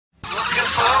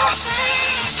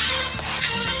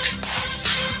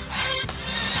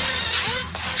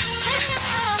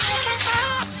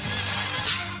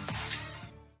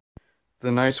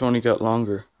The nights only got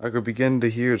longer. I could begin to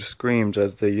hear the screams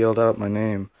as they yelled out my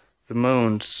name. The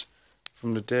moans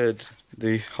from the dead.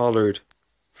 They hollered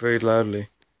very loudly.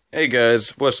 Hey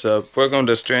guys, what's up? Welcome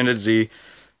to Stranded Z.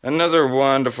 Another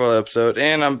wonderful episode,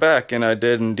 and I'm back, and I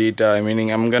did indeed die,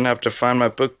 meaning I'm gonna have to find my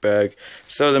book bag.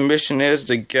 So the mission is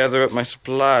to gather up my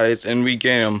supplies and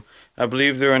regain them. I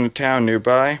believe they're in a town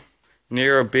nearby,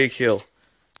 near a big hill.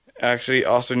 Actually,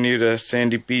 also near the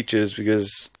sandy beaches,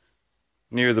 because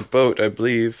near the boat, I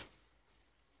believe.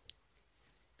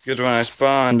 Because when I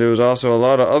spawned, there was also a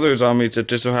lot of other zombies that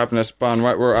just so happened to spawn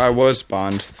right where I was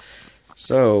spawned.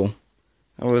 So,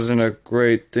 that wasn't a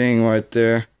great thing right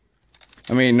there.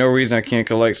 I mean, no reason I can't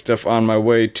collect stuff on my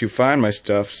way to find my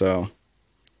stuff, so.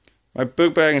 My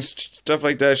book bag and stuff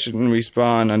like that shouldn't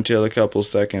respawn until a couple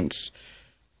seconds.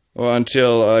 Well,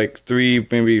 until like 3,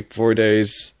 maybe 4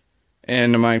 days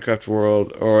in the Minecraft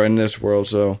world, or in this world,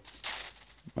 so.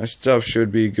 My stuff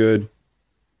should be good.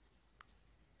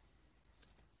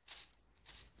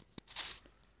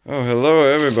 Oh, hello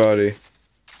everybody.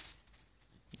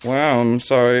 Wow, I'm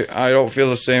sorry. I don't feel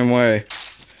the same way.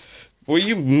 Will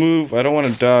you move? I don't want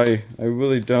to die. I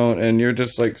really don't. And you're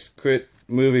just like quit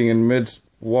moving in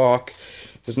mid-walk.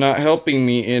 It's not helping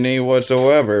me any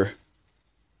whatsoever.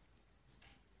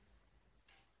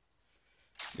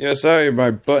 Yeah, sorry,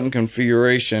 my button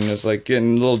configuration is like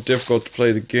getting a little difficult to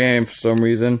play the game for some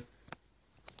reason.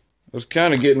 I was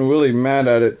kind of getting really mad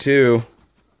at it too.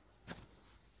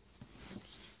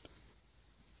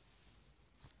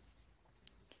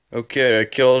 Okay, I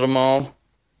killed them all.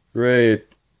 Great.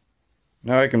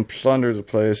 Now I can plunder the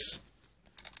place.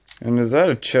 And is that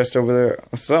a chest over there?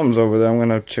 Something's over there. I'm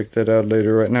gonna check that out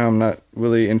later. Right now I'm not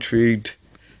really intrigued.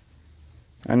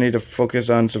 I need to focus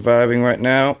on surviving right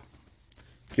now.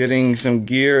 Getting some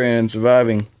gear and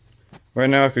surviving. Right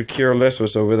now I could care less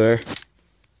what's over there.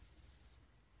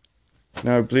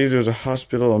 Now I believe there's a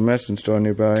hospital or medicine store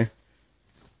nearby.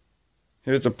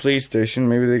 Here's the police station.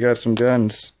 Maybe they got some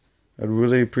guns. I'd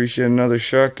really appreciate another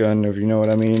shotgun, if you know what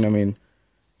I mean. I mean,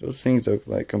 those things look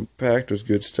like compact with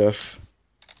good stuff.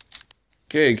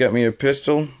 Okay, got me a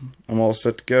pistol. I'm all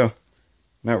set to go.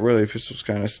 Not really, pistols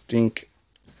kind of stink.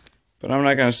 But I'm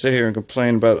not going to sit here and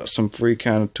complain about some free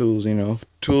kind of tools, you know.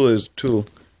 Tool is tool.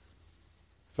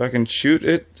 If I can shoot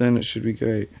it, then it should be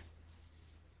great.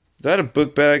 Is that a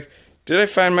book bag? Did I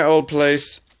find my old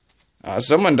place?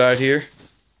 Someone died here.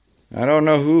 I don't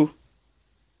know who.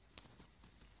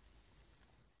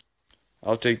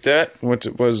 I'll take that.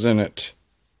 What was in it?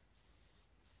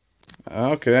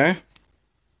 Okay.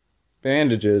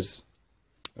 Bandages.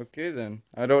 Okay then.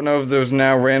 I don't know if there's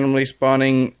now randomly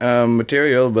spawning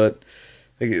material, but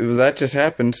that just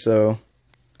happened, so.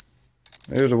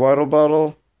 There's a water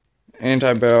bottle.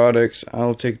 Antibiotics.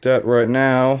 I'll take that right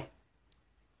now.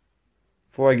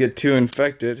 Before I get too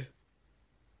infected.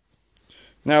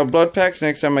 Now, blood packs,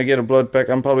 next time I get a blood pack,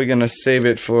 I'm probably going to save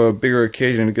it for a bigger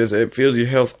occasion because it fills your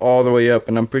health all the way up,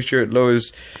 and I'm pretty sure it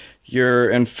lowers your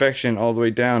infection all the way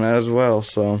down as well,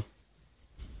 so.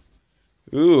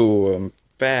 Ooh, a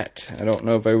bat. I don't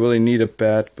know if I really need a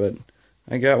bat, but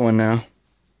I got one now.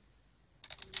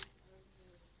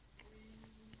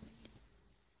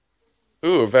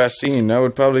 Ooh, a vaccine. That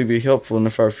would probably be helpful in the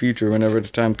far future whenever the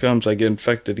time comes I get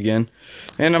infected again.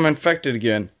 And I'm infected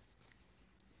again.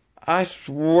 I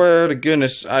swear to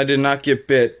goodness, I did not get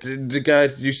bit.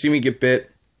 Guys, did you see me get bit?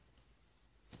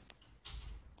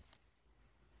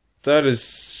 That is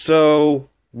so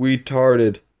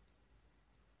retarded.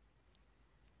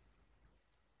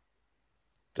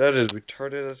 That is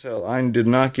retarded as hell. I did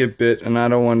not get bit, and I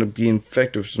don't want to be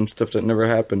infected with some stuff that never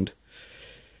happened.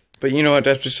 But you know what?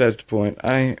 That's besides the point.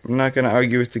 I'm not going to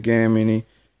argue with the game any.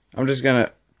 I'm just going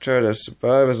to try to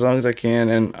survive as long as I can,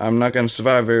 and I'm not going to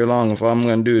survive very long if all I'm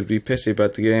going to do is be pissy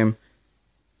about the game.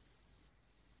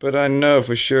 But I know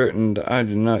for certain that I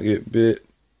did not get bit.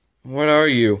 What are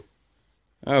you?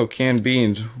 Oh, canned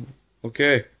beans.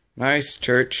 Okay. Nice,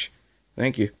 church.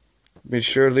 Thank you. It'd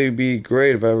surely be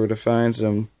great if I were to find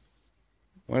some.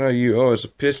 What are you? Oh, it's a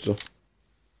pistol.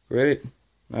 Great.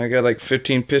 I got like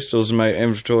 15 pistols in my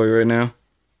inventory right now.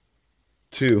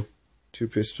 Two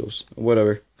pistols.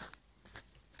 Whatever.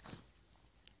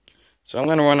 So I'm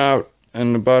going to run out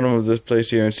in the bottom of this place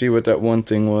here and see what that one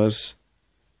thing was.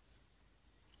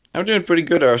 I'm doing pretty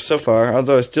good so far,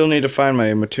 although I still need to find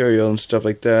my material and stuff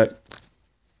like that.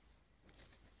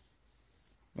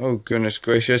 Oh, goodness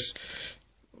gracious.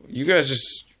 You guys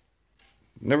just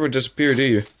never disappear, do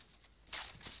you?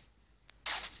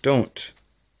 Don't.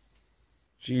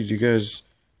 Jeez, you guys.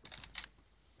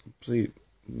 Complete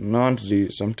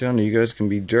nonsense. I'm telling you, you guys can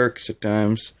be jerks at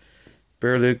times.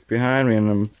 barely look behind me and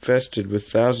I'm infested with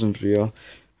thousands of y'all.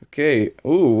 Okay,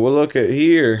 ooh, well look at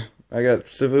here. I got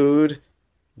food,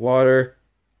 water,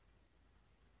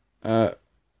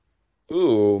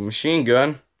 ooh, machine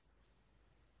gun.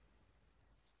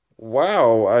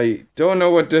 Wow, I don't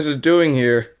know what this is doing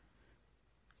here.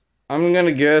 I'm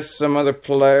gonna guess some other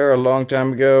player a long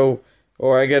time ago,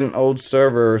 or I get an old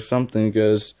server or something,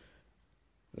 because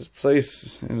this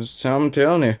place, I'm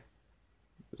telling you,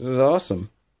 this is awesome.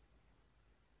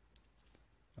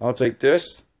 I'll take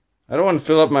this. I don't want to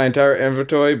fill up my entire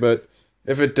inventory, but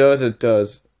if it does, it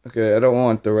does. Okay, I don't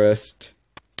want the rest.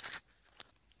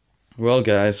 Well,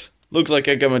 guys, looks like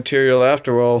I got material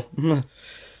after all.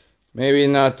 Maybe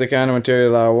not the kind of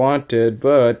material I wanted,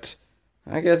 but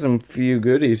I got some few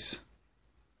goodies.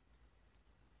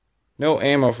 No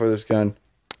ammo for this gun.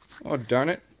 Oh, darn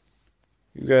it.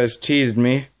 You guys teased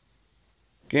me.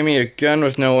 Give me a gun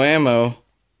with no ammo.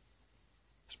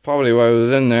 That's probably why I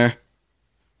was in there.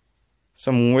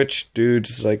 Some witch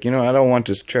dude's like, you know, I don't want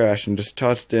this trash, and just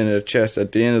tossed it in a chest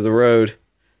at the end of the road.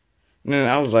 And then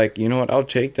I was like, you know what, I'll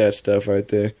take that stuff right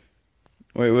there.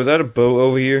 Wait, was that a boat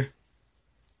over here?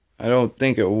 I don't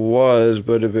think it was,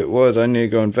 but if it was, I need to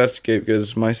go investigate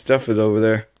because my stuff is over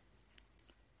there.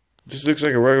 This looks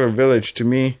like a regular village to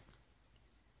me.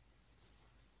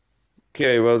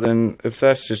 Okay, well then, if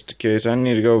that's just the case, I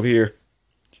need to go over here.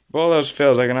 If all else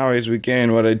fails, I can always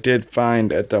regain what I did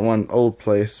find at that one old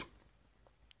place.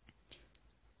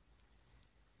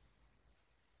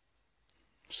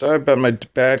 Sorry about my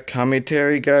bad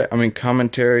commentary,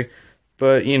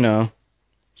 but you know,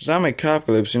 zombie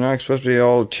apocalypse, you're not supposed to be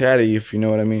all chatty, if you know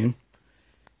what I mean.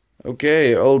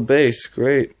 Okay, old base,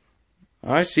 great.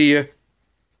 I see ya.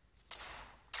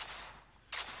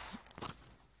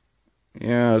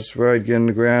 Yeah, that's where I'd get in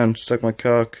the ground, suck my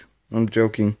cock. I'm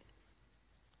joking.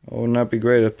 It would not be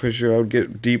great, I'm pretty sure I would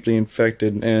get deeply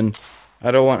infected, and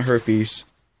I don't want herpes.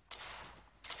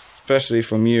 Especially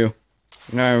from you.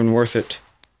 You're not even worth it.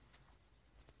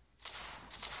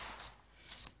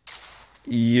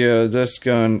 Yeah, this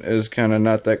gun is kind of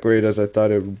not that great as I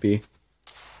thought it would be.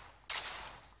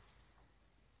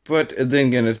 But then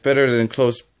again, it's better than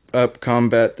close-up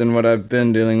combat than what I've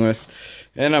been dealing with.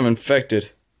 And I'm infected.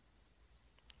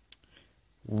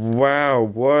 Wow,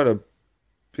 what a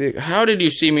big... How did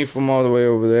you see me from all the way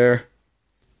over there?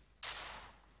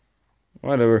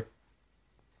 Whatever.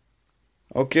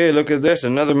 Okay, look at this.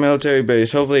 Another military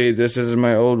base. Hopefully this is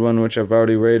my old one, which I've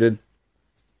already raided.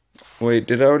 Wait,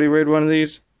 did I already raid one of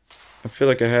these? I feel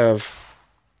like I have.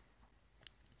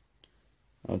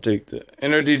 I'll take the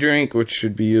energy drink, which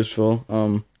should be useful.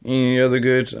 Any other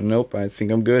goods? Nope, I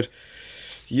think I'm good.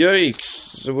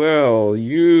 Yikes! Well,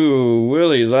 you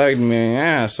really lagged my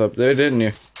ass up there, didn't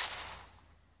you?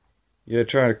 Yeah,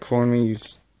 trying to corner me.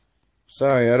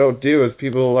 Sorry, I don't deal with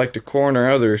people who like to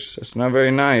corner others. That's not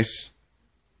very nice.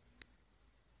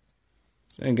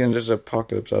 And again, this is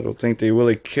apocalypse. I don't think they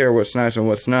really care what's nice and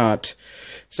what's not.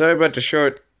 Sorry about the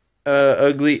short,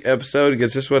 ugly episode,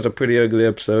 because this was a pretty ugly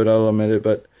episode, I'll admit it,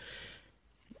 but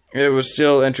it was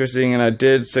still interesting, and I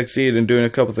did succeed in doing a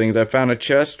couple things. I found a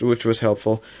chest, which was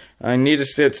helpful. I need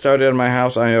to get started on my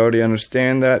house. I already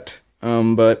understand that.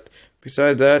 But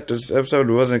besides that, this episode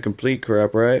wasn't complete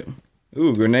crap, right?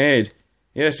 Ooh, grenade.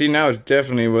 Yeah, see, now it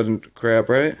definitely wasn't crap,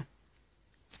 right?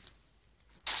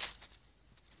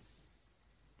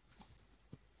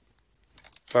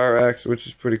 Fire axe, which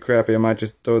is pretty crappy. I might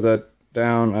just throw that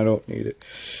down. I don't need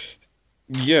it.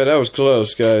 Yeah, that was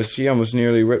close, guys. He almost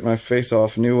nearly ripped my face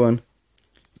off. New one.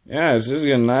 Yeah, this is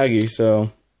getting laggy,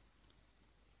 so...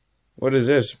 What is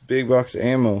this? Big box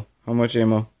ammo. How much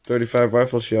ammo? 35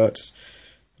 rifle shots.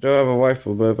 I don't have a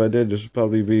rifle, but if I did, this would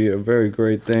probably be a very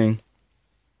great thing.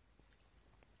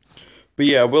 But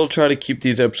yeah, we'll try to keep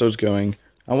these episodes going.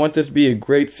 I want this to be a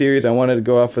great series. I wanted to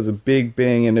go off with a big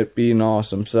bang and it being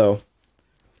awesome, so...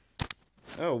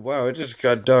 Oh, wow, it just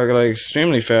got dark, like,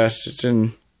 extremely fast. It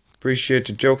didn't appreciate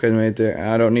the joke I made there.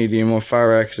 I don't need any more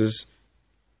fire axes.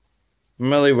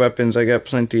 Melee weapons, I got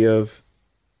plenty of.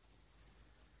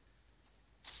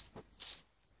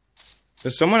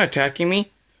 Is someone attacking me?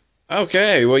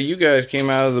 Okay, well, you guys came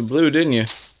out of the blue, didn't you?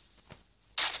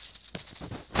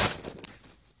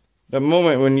 The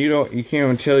moment when you can't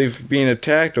even tell if you're being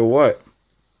attacked or what.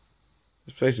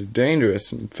 This place is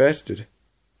dangerous and infested.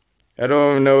 I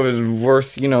don't even know if it's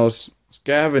worth, you know,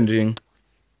 scavenging.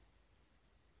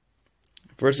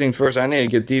 First things first, I need to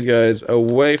get these guys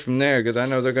away from there, because I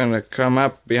know they're going to come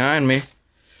up behind me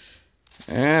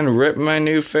and rip my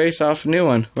new face off a new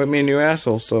one. Rip me a new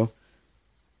asshole, so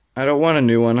I don't want a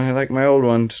new one. I like my old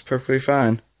one. It's perfectly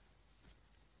fine.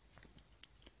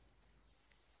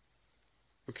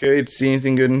 Okay, see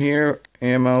anything good in here?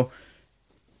 Ammo.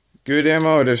 Good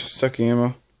ammo or just sucky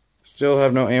ammo? Still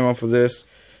have no ammo for this.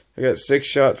 I got 6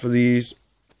 shot for these.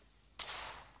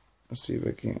 Let's see if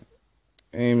I can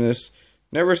aim this.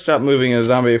 Never stop moving in a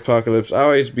zombie apocalypse.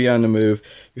 Always be on the move.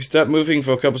 If you stop moving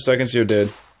for a couple seconds, you're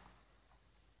dead.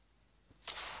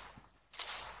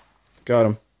 Got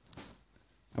him.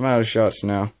 I'm out of shots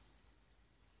now.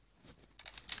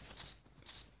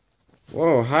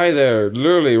 Whoa, hi there.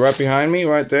 Literally right behind me,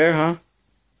 right there, huh?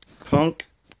 Punk.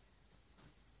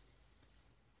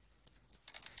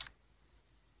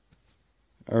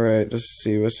 Alright, let's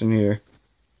see what's in here.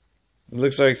 It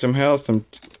looks like some health.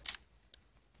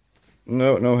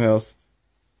 No health.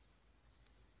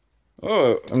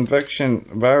 Oh, infection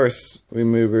virus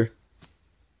remover.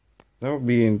 That would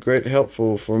be great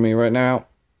helpful for me right now.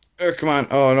 Oh, come on.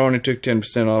 Oh, it only took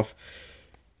 10% off.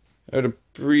 I'd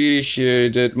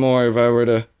appreciate it more if I were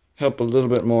to help a little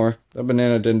bit more. That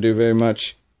banana didn't do very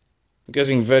much. I'm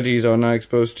guessing veggies are not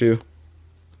exposed to.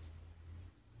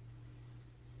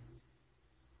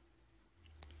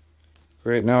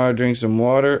 Great, now I'll drink some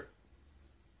water.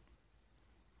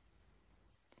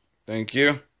 Thank you.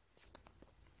 I'll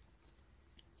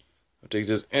take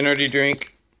this energy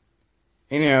drink.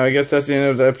 Anyhow, I guess that's the end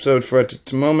of the episode for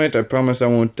the moment. I promise I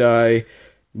won't die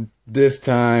this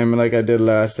time like I did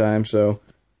last time. So,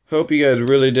 hope you guys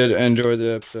really did enjoy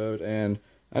the episode. And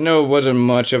I know it wasn't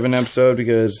much of an episode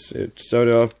because it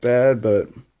started off bad, but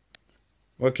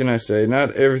what can I say?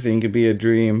 Not everything could be a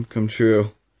dream come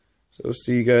true. So,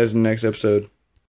 see you guys in the next episode.